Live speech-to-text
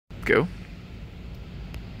go.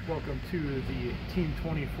 Welcome to the Team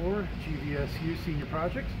 24 GVSU Senior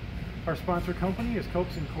Project. Our sponsor company is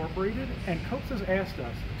Koops Inc, and Koops has asked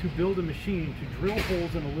us to build a machine to drill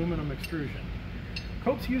holes in aluminum extrusion.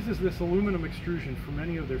 Koops uses this aluminum extrusion for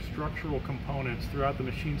many of their structural components throughout the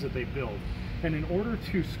machines that they build. And in order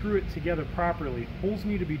to screw it together properly, holes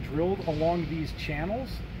need to be drilled along these channels,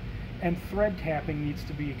 and thread tapping needs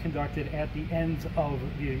to be conducted at the ends of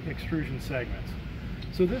the extrusion segments.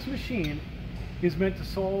 So this machine is meant to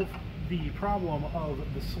solve the problem of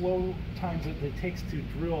the slow times that it takes to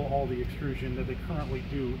drill all the extrusion that they currently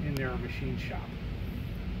do in their machine shop.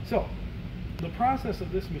 So the process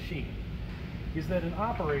of this machine is that an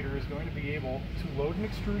operator is going to be able to load an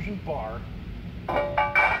extrusion bar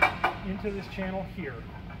into this channel here.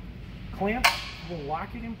 Clamps will lock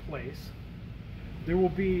it in place. There will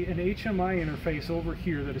be an HMI interface over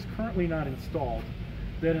here that is currently not installed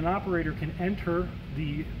that an operator can enter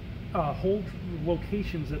the hole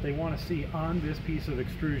locations that they want to see on this piece of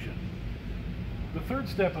extrusion. The third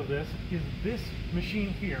step of this is this machine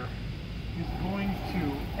here is going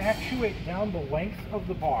to actuate down the length of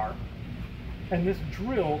the bar, and this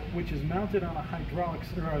drill, which is mounted on a hydraulic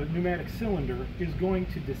or a pneumatic cylinder, is going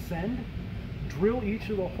to descend, drill each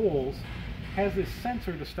of the holes, has this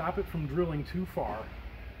sensor to stop it from drilling too far,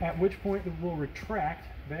 at which point it will retract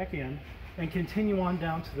back in and continue on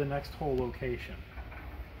down to the next hole location.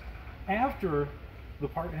 After the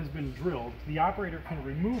part has been drilled, the operator can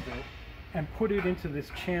remove it and put it into this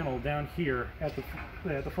channel down here at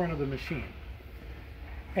the front of the machine.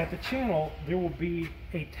 At the channel, there will be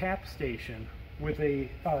a tap station with a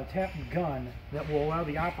tap gun that will allow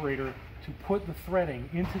the operator to put the threading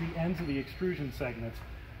into the ends of the extrusion segments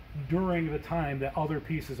during the time that other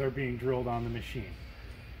pieces are being drilled on the machine.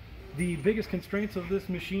 The biggest constraints of this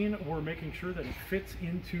machine were making sure that it fits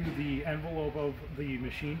into the envelope of the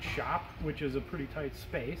machine shop, which is a pretty tight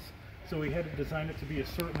space. So we had to design it to be a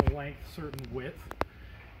certain length, certain width.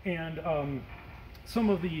 And some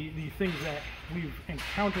of the things that we've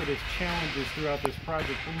encountered as challenges throughout this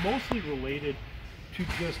project were mostly related to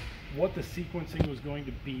just what the sequencing was going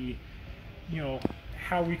to be, you know,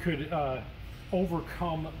 how we could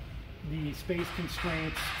overcome the space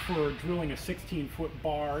constraints for drilling a 16-foot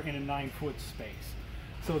bar in a 9-foot space.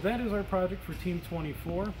 So that is our project for Team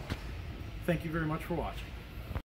 24. Thank you very much for watching.